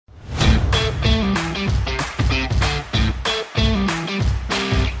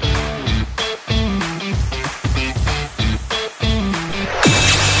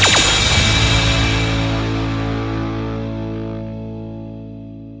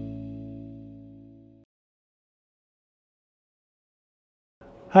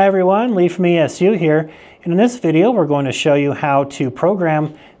Hi everyone, Lee from ESU here, and in this video we're going to show you how to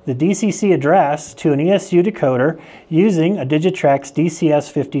program the DCC address to an ESU decoder using a Digitrax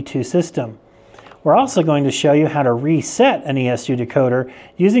DCS52 system. We're also going to show you how to reset an ESU decoder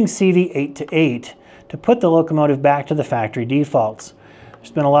using CV8 to put the locomotive back to the factory defaults.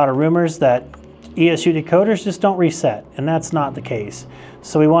 There's been a lot of rumors that ESU decoders just don't reset, and that's not the case.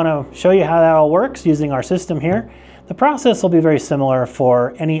 So we want to show you how that all works using our system here. The process will be very similar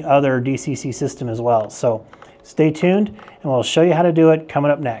for any other DCC system as well. So stay tuned and we'll show you how to do it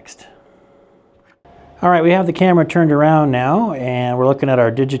coming up next. All right, we have the camera turned around now and we're looking at our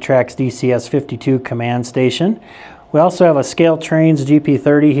Digitrax DCS52 command station. We also have a Scale Trains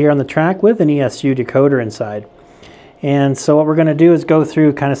GP30 here on the track with an ESU decoder inside. And so what we're going to do is go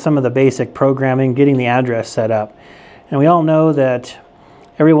through kind of some of the basic programming, getting the address set up. And we all know that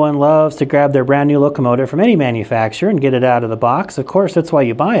everyone loves to grab their brand new locomotive from any manufacturer and get it out of the box. Of course, that's why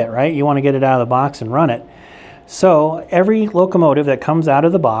you buy it, right? You want to get it out of the box and run it. So every locomotive that comes out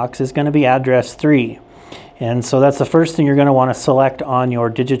of the box is going to be address 3. And so that's the first thing you're going to want to select on your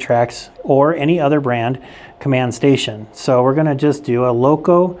Digitrax or any other brand command station. So we're going to just do a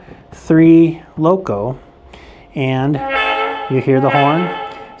Loco 3 Loco, and you hear the horn.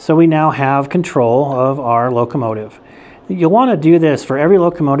 So we now have control of our locomotive. You'll want to do this for every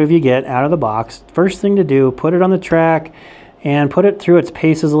locomotive you get out of the box. First thing to do, put it on the track and put it through its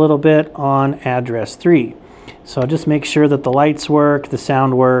paces a little bit on address 3. So just make sure that the lights work, the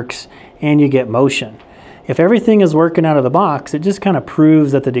sound works, and you get motion. If everything is working out of the box, it just kind of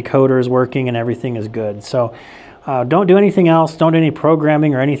proves that the decoder is working and everything is good. So don't do anything else, don't do any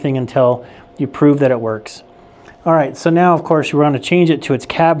programming or anything until you prove that it works. All right, so now of course you want to change it to its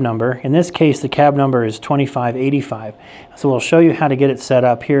cab number. In this case, the cab number is 2585. So we'll show you how to get it set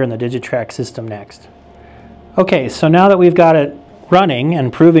up here in the Digitrax system next. Okay, so now that we've got it running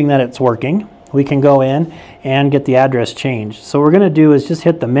and proving that it's working, we can go in and get the address changed. So what we're going to do is just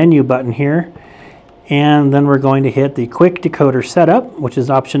hit the menu button here, and then we're going to hit the Quick Decoder Setup, which is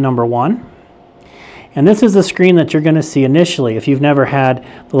option number 1. And this is the screen that you're going to see initially. If you've never had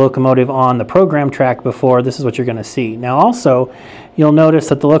the locomotive on the program track before, this is what you're going to see. Now also, you'll notice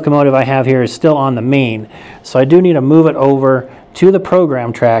that the locomotive I have here is still on the main. So I do need to move it over to the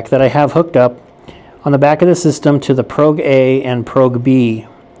program track that I have hooked up on the back of the system to the Prog A and Prog B.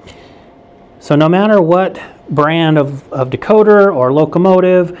 So no matter what brand of decoder or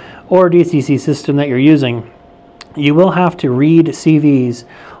locomotive or DCC system that you're using, you will have to read CVs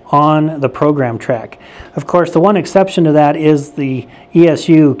on the program track. Of course, the one exception to that is the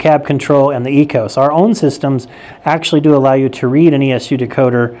ESU cab control and the ECOS. Our own systems actually do allow you to read an ESU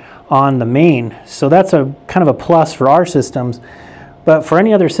decoder on the main, so that's a kind of a plus for our systems. But for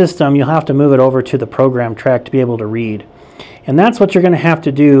any other system, you'll have to move it over to the program track to be able to read. And that's what you're going to have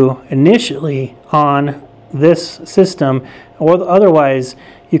to do initially on this system, or otherwise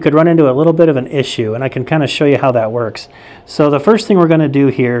you could run into a little bit of an issue, and I can kind of show you how that works. So the first thing we're going to do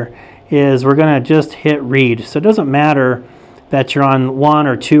here is we're going to just hit read. So it doesn't matter that you're on 1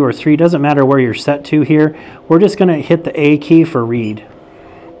 or 2 or 3, it doesn't matter where you're set to here. We're just going to hit the A key for read.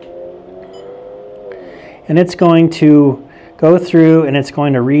 And it's going to go through and it's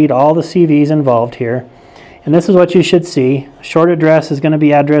going to read all the CVs involved here. And this is what you should see. Short address is going to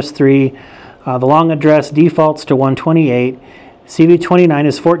be address 3. The long address defaults to 128. CV29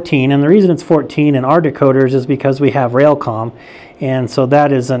 is 14, and the reason it's 14 in our decoders is because we have Railcom, and so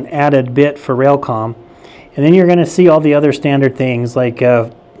that is an added bit for Railcom. And then you're going to see all the other standard things like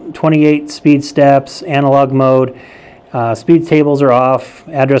 28 speed steps, analog mode, speed tables are off,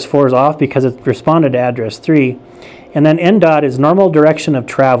 address 4 is off because it responded to address 3. And then NDOT is normal direction of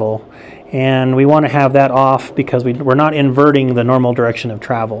travel, and we want to have that off because we're not inverting the normal direction of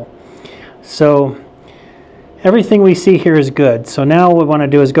travel. So everything we see here is good. So now what we want to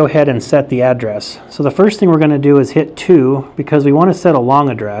do is go ahead and set the address. So the first thing we're going to do is hit 2 because we want to set a long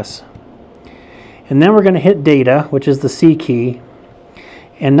address. And then we're going to hit data, which is the C key.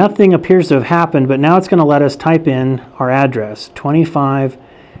 And nothing appears to have happened, but now it's going to let us type in our address,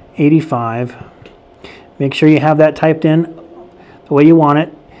 2585. Make sure you have that typed in the way you want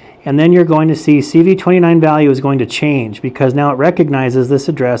it. And then you're going to see CV29 value is going to change because now it recognizes this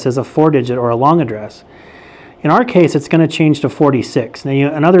address as a 4-digit or a long address. In our case, it's going to change to 46. Now,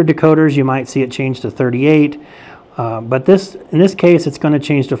 in other decoders, you might see it change to 38, but in this case, it's going to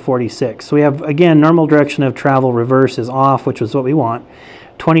change to 46. So we have, again, normal direction of travel reverse is off, which is what we want.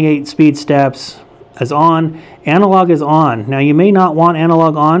 28 speed steps is on. Analog is on. Now, you may not want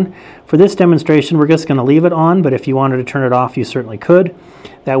analog on. For this demonstration, we're just going to leave it on, but if you wanted to turn it off, you certainly could.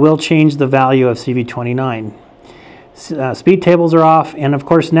 That will change the value of CV29. speed tables are off, and of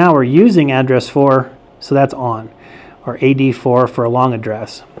course now we're using address 4, so that's on, or AD4 for a long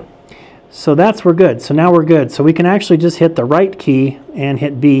address. So we're good. So now we're good. So we can actually just hit the right key and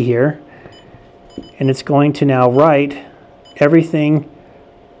hit B here, and it's going to now write everything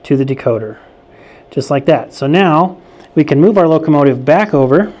to the decoder, just like that. So now we can move our locomotive back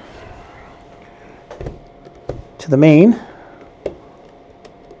over to the main.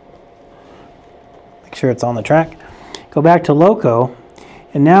 Make sure it's on the track. Go back to Loco,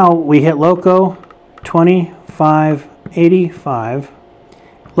 and now we hit Loco 2585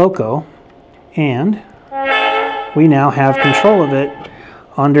 Loco, and we now have control of it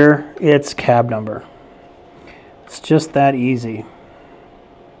under its cab number. It's just that easy.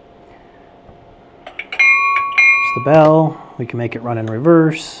 It's the bell. We can make it run in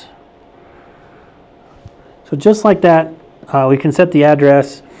reverse. So just like that, we can set the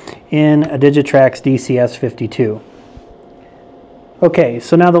address in a Digitrax DCS52. Okay,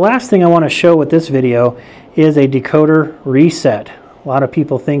 so now the last thing I want to show with this video is a decoder reset. A lot of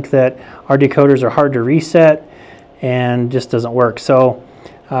people think that our decoders are hard to reset and just doesn't work. So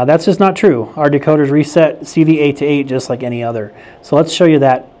that's just not true. Our decoders reset CV8 to 8 just like any other. So let's show you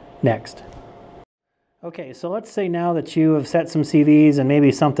that next. Okay, so let's say now that you have set some CVs and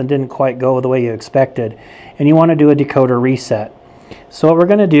maybe something didn't quite go the way you expected, and you want to do a decoder reset. So what we're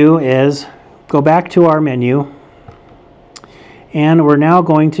going to do is go back to our menu, and we're now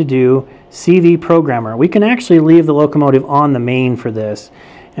going to do CV Programmer. We can actually leave the locomotive on the main for this,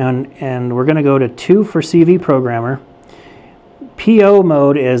 and we're going to go to 2 for CV Programmer. PO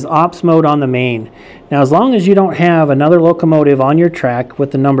mode is ops mode on the main. Now as long as you don't have another locomotive on your track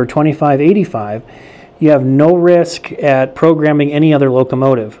with the number 2585, you have no risk at programming any other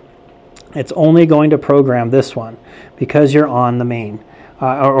locomotive. It's only going to program this one because you're on the main,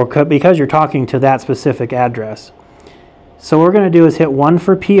 or because you're talking to that specific address. So what we're going to do is hit 1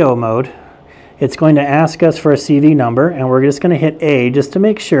 for PO mode. It's going to ask us for a CV number, and we're just going to hit A just to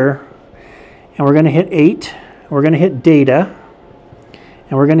make sure. And we're going to hit 8. We're going to hit data,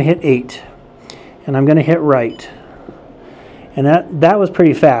 and we're going to hit 8. And I'm going to hit write. And that was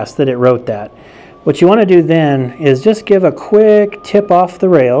pretty fast that it wrote that. What you want to do then is just give a quick tip off the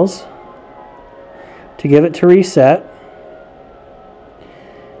rails to give it to reset.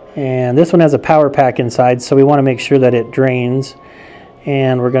 And this one has a power pack inside, so we want to make sure that it drains.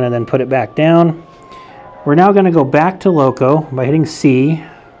 And we're going to then put it back down. We're now going to go back to Loco by hitting C.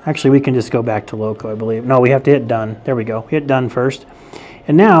 Actually, we can just go back to Loco, I believe. No, we have to hit done. There we go. Hit done first.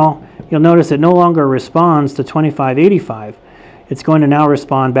 And now you'll notice it no longer responds to 2585. It's going to now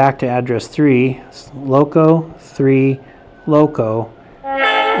respond back to address 3, Loco 3, Loco.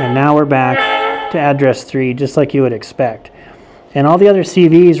 And now we're back to address 3, just like you would expect. And all the other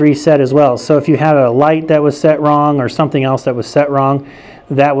CVs reset as well. So if you had a light that was set wrong or something else that was set wrong,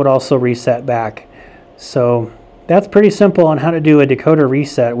 that would also reset back. So that's pretty simple on how to do a decoder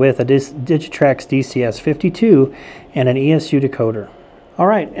reset with a Digitrax DCS52 and an ESU decoder. All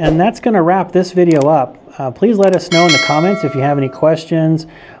right, and that's going to wrap this video up. Please let us know in the comments if you have any questions,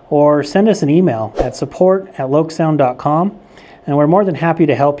 or send us an email at support@lokesound.com, and we're more than happy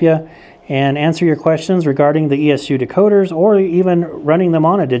to help you and answer your questions regarding the ESU decoders or even running them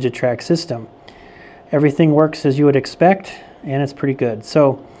on a Digitrax system. Everything works as you would expect, and it's pretty good.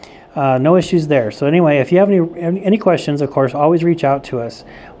 So no issues there. So anyway, if you have any questions, of course, always reach out to us.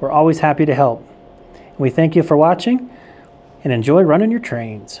 We're always happy to help. We thank you for watching, and enjoy running your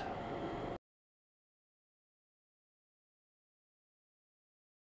trains.